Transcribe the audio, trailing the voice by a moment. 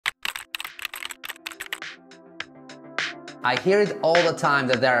I hear it all the time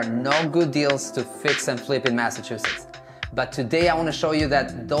that there are no good deals to fix and flip in Massachusetts. But today I want to show you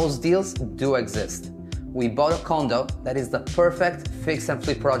that those deals do exist. We bought a condo that is the perfect fix and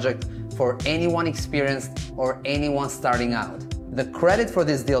flip project for anyone experienced or anyone starting out. The credit for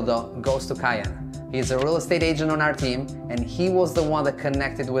this deal though goes to Cayenne. He's a real estate agent on our team and he was the one that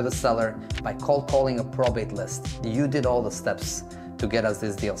connected with the seller by cold calling a probate list. You did all the steps to get us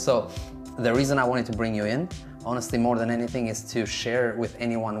this deal. So the reason I wanted to bring you in, honestly, more than anything, is to share with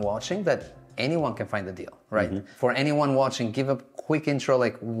anyone watching that anyone can find a deal, right? Mm-hmm. For anyone watching, give a quick intro,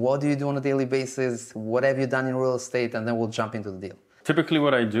 like what do you do on a daily basis? What have you done in real estate? And then we'll jump into the deal. Typically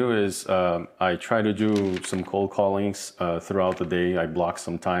what I do is I try to do some cold callings throughout the day. I block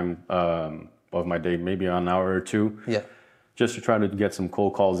some time of my day, maybe an hour or two, just to try to get some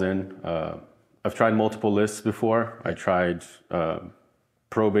cold calls in. I've tried multiple lists before. I tried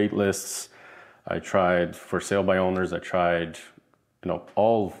probate lists. I tried for sale by owners. I tried,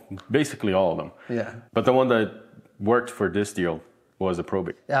 basically all of them. Yeah. But the one that worked for this deal was a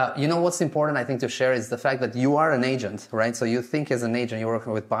probate. You know what's important, I think, to share is the fact that you are an agent, right? So you think as an agent, you're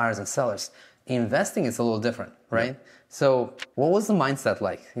working with buyers and sellers. Investing is a little different, right? Yeah. So what was the mindset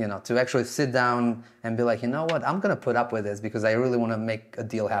like, to actually sit down and be like, you know what, I'm going to put up with this because I really want to make a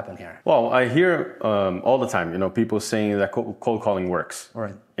deal happen here? Well, I hear all the time, people saying that cold calling works.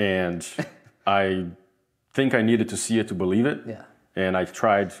 Right. And I think I needed to see it to believe it. Yeah. And I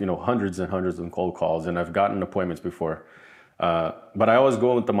tried, hundreds and hundreds of cold calls, and I've gotten appointments before. But I always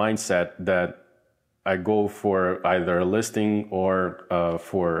go with the mindset that I go for either a listing or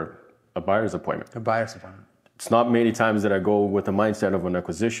for a buyer's appointment. A buyer's appointment. It's not many times that I go with the mindset of an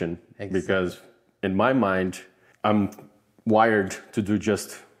acquisition. Exactly. Because in my mind, I'm wired to do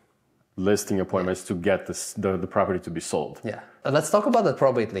just listing appointments to get the property to be sold. Yeah. Let's talk about the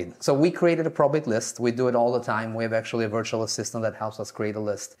probate lead. So we created a probate list. We do it all the time. We have actually a virtual assistant that helps us create a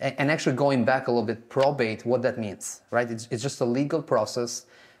list. And actually going back a little bit, probate, what that means, right? It's just a legal process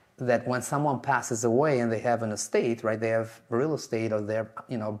that when someone passes away and they have an estate, right? They have real estate or their,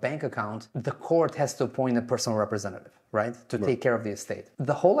 bank account, the court has to appoint a personal representative, right? To take care of the estate.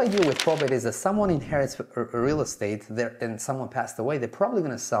 The whole idea with probate is that someone inherits a real estate there and someone passed away, they're probably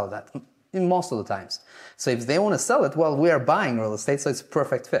going to sell that in most of the times. So if they want to sell it, well, we are buying real estate, so it's a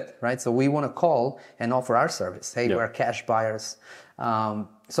perfect fit, right? So we want to call and offer our service. Hey, we're cash buyers.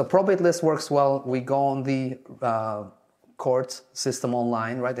 So probate list works well. We go on the court system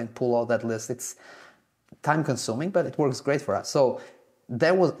online, right, and pull out that list. It's time consuming, but it works great for us. So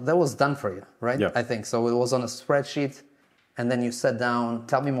that was done for you, right? Yeah. I think so. It was on a spreadsheet, and then you sat down.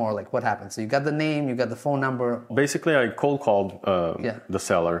 Tell me more, like what happened. So you got the name, you got the phone number. Basically, I cold called the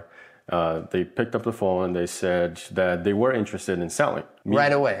seller. They picked up the phone and they said that they were interested in selling.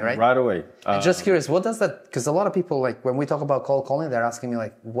 Right away, right? Right away. Just curious, what does that, because a lot of people, like when we talk about cold calling, they're asking me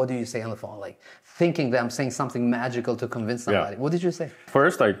like, what do you say on the phone? Like thinking that I'm saying something magical to convince somebody. Yeah. What did you say?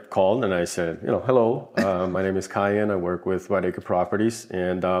 First, I called and I said, hello, my name is Cayenne. I work with Whiteacre Properties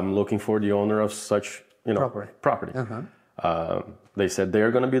and I'm looking for the owner of such, property. Uh-huh. They said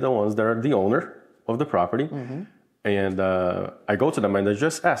they're going to be the ones that are the owner of the property. Mm-hmm. And I go to them and I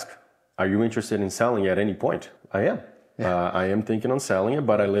just ask, are you interested in selling at any point? I am. Yeah. I am thinking on selling it,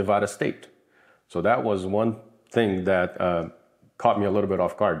 but I live out of state. So that was one thing that caught me a little bit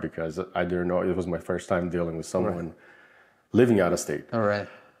off guard because I didn't know. It was my first time dealing with someone living out of state. All right.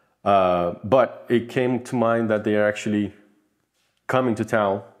 But it came to mind that they are actually coming to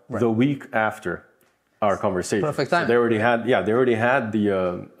town the week after our conversation. Perfect time. So they already had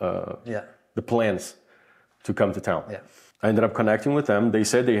the plans to come to town. Yeah. I ended up connecting with them. They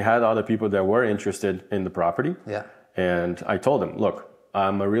said they had other people that were interested in the property. Yeah. And I told them, look,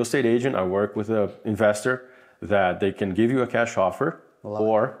 I'm a real estate agent. I work with an investor that they can give you a cash offer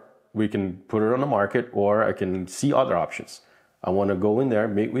or we can put it on the market or I can see other options. I want to go in there,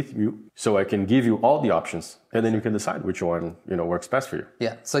 meet with you so I can give you all the options and then you can decide which one, works best for you.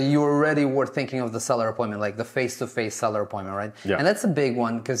 Yeah. So you already were thinking of the seller appointment, like the face-to-face seller appointment, right? Yeah. And that's a big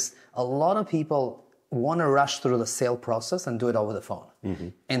one because a lot of people want to rush through the sale process and do it over the phone. Mm-hmm.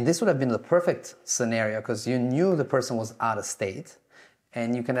 And this would have been the perfect scenario because you knew the person was out of state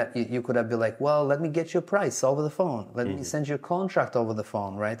and you could have been like, well, let me get you a price over the phone. Let me send you a contract over the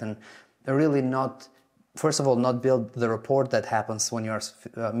phone, right? And really first of all, not build the rapport that happens when you're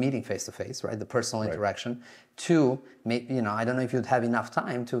meeting face-to-face, right? The personal interaction. Two, I don't know if you'd have enough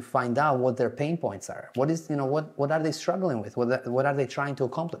time to find out what their pain points are. What are they struggling with? What are they trying to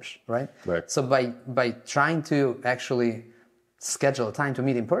accomplish, right? Right. So by trying to actually schedule a time to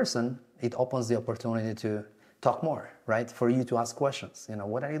meet in person, it opens the opportunity to talk more, right? For you to ask questions.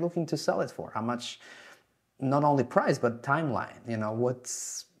 What are you looking to sell it for? How much not only price, but timeline. You know,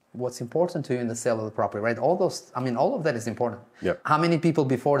 what's important to you in the sale of the property, right? All those, I mean, all of that is important. Yep. How many people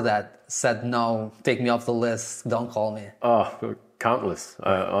before that said, no, take me off the list, don't call me? Oh, countless.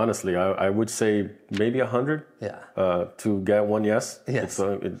 Honestly, I would say maybe 100. Yeah. To get one yes. Yes.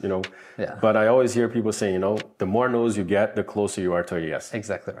 You know. Yeah. But I always hear people saying, you know, the more no's you get, the closer you are to a yes.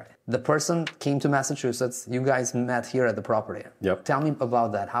 Exactly right. The person came to Massachusetts. You guys met here at the property. Yep. Tell me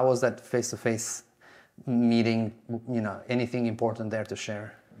about that. How was that face-to-face meeting? You know, anything important there to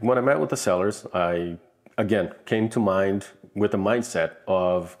share? When I met with the sellers, I, again, came to mind with the mindset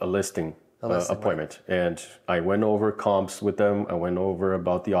of a listing appointment. Right. And I went over comps with them. I went over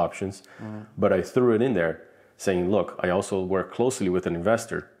about the options. But I threw it in there saying, look, I also work closely with an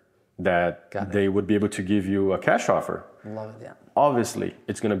investor that they would be able to give you a cash offer. Love it, yeah. Obviously,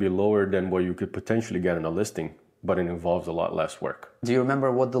 it's going to be lower than what you could potentially get in a listing, but it involves a lot less work. Do you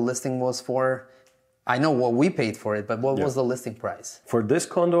remember what the listing was for? I know what we paid for it, but what was the listing price? For this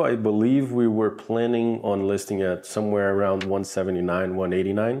condo, I believe we were planning on listing at somewhere around 179,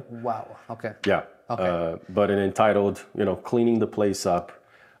 189. Wow, okay. Yeah, okay. But it entitled, you know, cleaning the place up,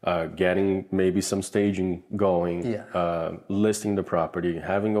 getting maybe some staging going, listing the property,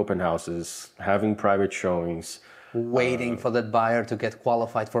 having open houses, having private showings. Waiting for that buyer to get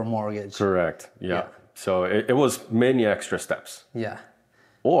qualified for mortgage. Correct, yeah. So it was many extra steps. Yeah.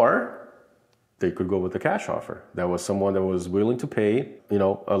 Or they could go with a cash offer. That was someone that was willing to pay, you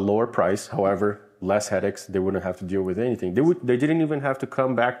know, a lower price. However, less headaches. They wouldn't have to deal with anything. They didn't even have to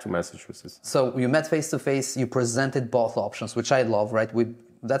come back to Massachusetts. So you met face to face. You presented both options, which I love. Right?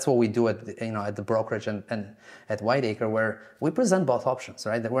 That's what we do at the brokerage and at Whiteacre, where we present both options.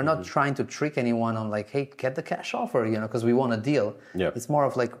 Right? That we're not trying to trick anyone on like, hey, get the cash offer, you know, because we want a deal. Yep. It's more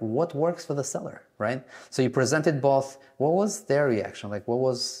of like what works for the seller, right? So you presented both. What was their reaction? Like, what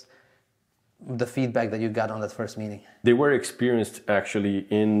was the feedback that you got on that first meeting? They were experienced actually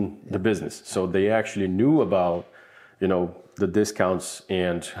in the business. So they actually knew about, you know, the discounts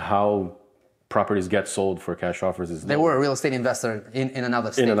and how properties get sold for cash offers. They were a real estate investor in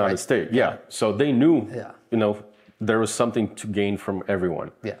another state, in another right? state, yeah. So they knew, you know, there was something to gain from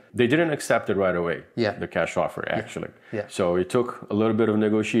everyone. Yeah. They didn't accept it right away, yeah. the cash offer, actually. Yeah. So it took a little bit of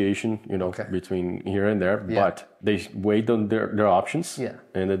negotiation, you know, between here and there, but they weighed on their options,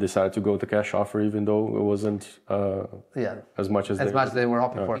 and they decided to go with the cash offer, even though it wasn't as much as they were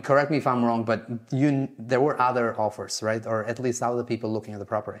hoping for. Correct me if I'm wrong, but there were other offers, right? Or at least other people looking at the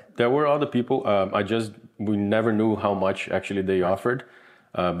property. There were other people. We never knew how much actually they offered.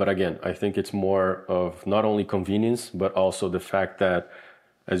 But again, I think it's more of not only convenience, but also the fact that,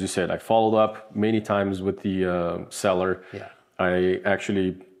 as you said, I followed up many times with the seller. Yeah. I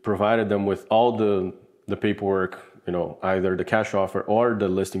actually provided them with all the paperwork, you know, either the cash offer or the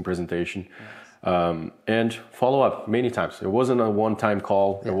listing presentation, and follow up many times. It wasn't a one-time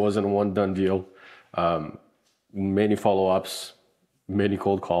call. It wasn't a one-done deal. Many follow-ups, many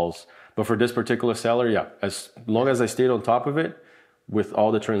cold calls. But for this particular seller, as long as I stayed on top of it, with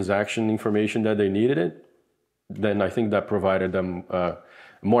all the transaction information that they needed then I think that provided them a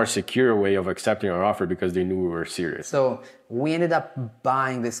more secure way of accepting our offer because they knew we were serious. So we ended up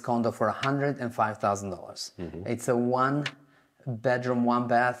buying this condo for $105,000. It's a 1-bedroom,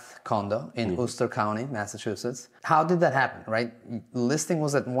 1-bath condo in Worcester County, Massachusetts. How did that happen, right? Listing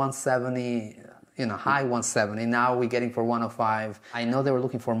was at 170, high 170. Now we're getting for 105. I know they were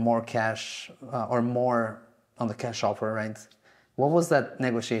looking for more cash or more on the cash offer, right? What was that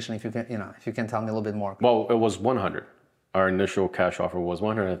negotiation? If you can tell me a little bit more. Well, it was 100. Our initial cash offer was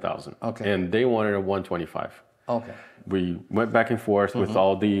 100,000. Okay. And they wanted a 125. Okay. We went back and forth with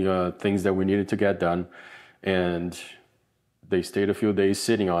all the things that we needed to get done, and they stayed a few days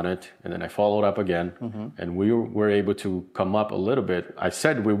sitting on it, and then I followed up again, and we were able to come up a little bit. I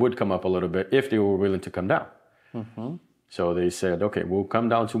said we would come up a little bit if they were willing to come down. So they said, okay, we'll come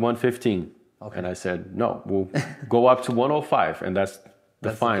down to 115. Okay. And I said, no, we'll go up to 105, and that's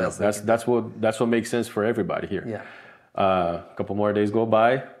the final. That's what makes sense for everybody here. Yeah. A couple more days go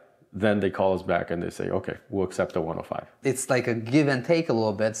by, then they call us back and they say, okay, we'll accept the 105. It's like a give and take a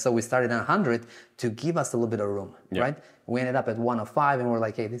little bit. So we started at 100 to give us a little bit of room, right? We ended up at 105 and we're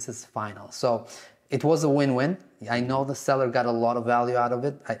like, hey, this is final. So it was a win-win. I know the seller got a lot of value out of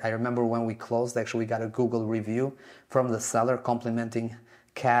it. I remember when we closed, actually, we got a Google review from the seller complimenting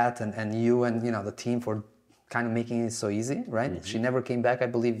Kat and you and the team for kind of making it so easy, right? She never came back, I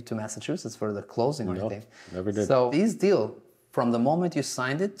believe, to Massachusetts for the closing or anything. Never did. So this deal, from the moment you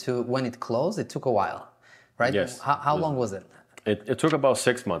signed it to when it closed, it took a while, right? Yes. How long was it? It took about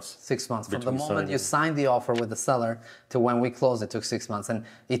 6 months. 6 months. From the moment you signed the offer with the seller to when we closed, it took 6 months. And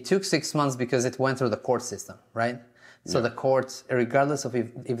it took 6 months because it went through the court system, right? So the court, regardless of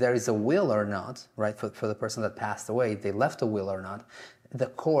if there is a will or not, right, for the person that passed away, they left a will or not, the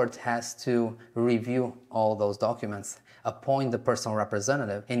court has to review all those documents, appoint the personal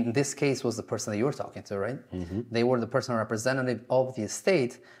representative. In this case was the person that you were talking to, right? Mm-hmm. They were the personal representative of the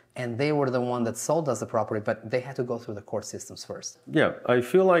estate, and they were the one that sold us the property, but they had to go through the court systems first. Yeah, I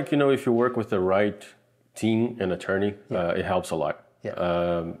feel like, if you work with the right team and attorney, it helps a lot.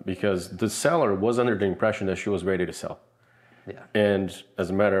 Yeah. Because the seller was under the impression that she was ready to sell. Yeah. And as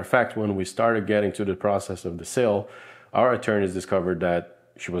a matter of fact, when we started getting to the process of the sale, our attorneys discovered that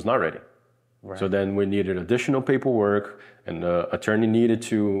she was not ready. Right. So then we needed additional paperwork, and the attorney needed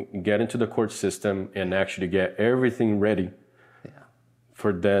to get into the court system and actually get everything ready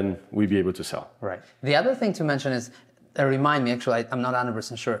for then we be able to sell. Right. The other thing to mention is, remind me, actually, I'm not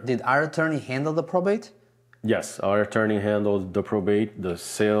 100% sure. Did our attorney handle the probate? Yes, our attorney handled the probate, the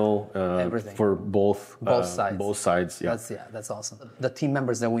sale, for both sides. Both sides, yeah. That's awesome. The team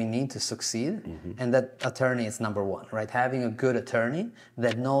members that we need to succeed, and that attorney is number one, right? Having a good attorney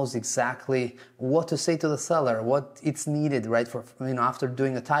that knows exactly what to say to the seller, what it's needed, right? For after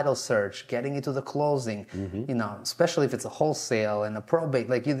doing a title search, getting it to the closing, especially if it's a wholesale and a probate.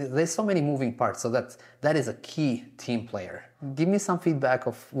 Like there's so many moving parts, so that is a key team player. Give me some feedback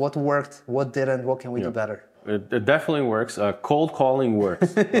of what worked, what didn't, what can we do better. It definitely works. Cold calling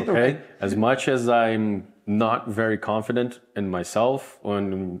works, okay? Right. As much as I'm not very confident in myself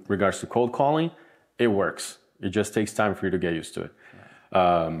in regards to cold calling, it works. It just takes time for you to get used to it.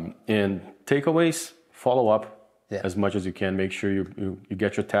 And takeaways, follow up as much as you can. Make sure you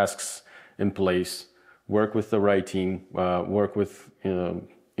get your tasks in place. Work with the right team. Work with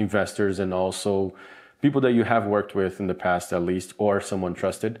investors and also people that you have worked with in the past at least, or someone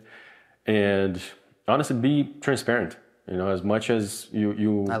trusted. And honestly, be transparent. As much as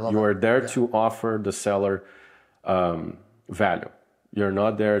you are there to offer the seller value. You're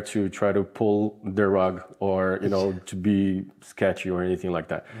not there to try to pull their rug or to be sketchy or anything like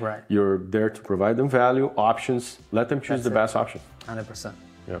that. Right. You're there to provide them value, options. Let them choose the best option. 100%.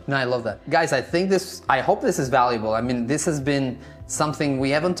 Yeah. No, I love that. Guys, I hope this is valuable. I mean, this has been something we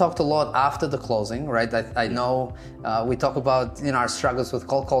haven't talked a lot after the closing, right? I know we talk about our struggles with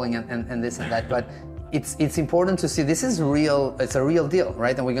cold calling and this and that, but it's important to see this is real. It's a real deal,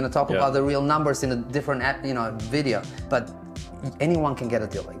 right? And we're going to talk about the real numbers in a different video. But anyone can get a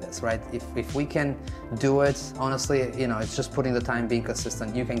deal like this, right? If we can do it, honestly, it's just putting the time, being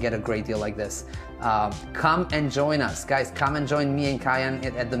consistent. You can get a great deal like this. Come and join us, guys. Come and join me and Kayan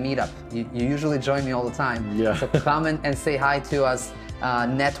at the meetup. You usually join me all the time. Yeah. So come and say hi to us.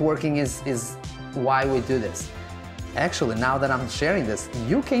 Networking is why we do this. Actually, now that I'm sharing this,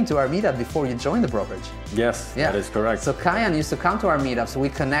 you came to our meetup before you joined the brokerage. Yes, that is correct. So Kayan used to come to our meetups. We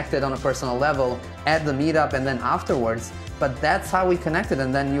connected on a personal level at the meetup and then afterwards. But that's how we connected,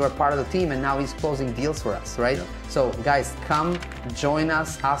 and then you are part of the team, and now he's closing deals for us, right? Yeah. So guys, come join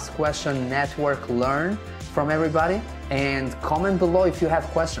us, ask questions, network, learn from everybody, and comment below if you have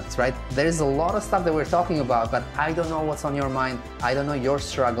questions, right? There's a lot of stuff that we're talking about, but I don't know what's on your mind. I don't know your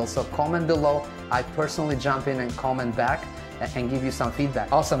struggle, so comment below. I personally jump in and comment back and give you some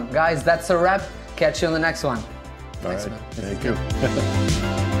feedback. Awesome, guys, that's a wrap. Catch you on the next one. All right. Thank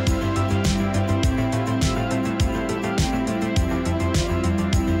you.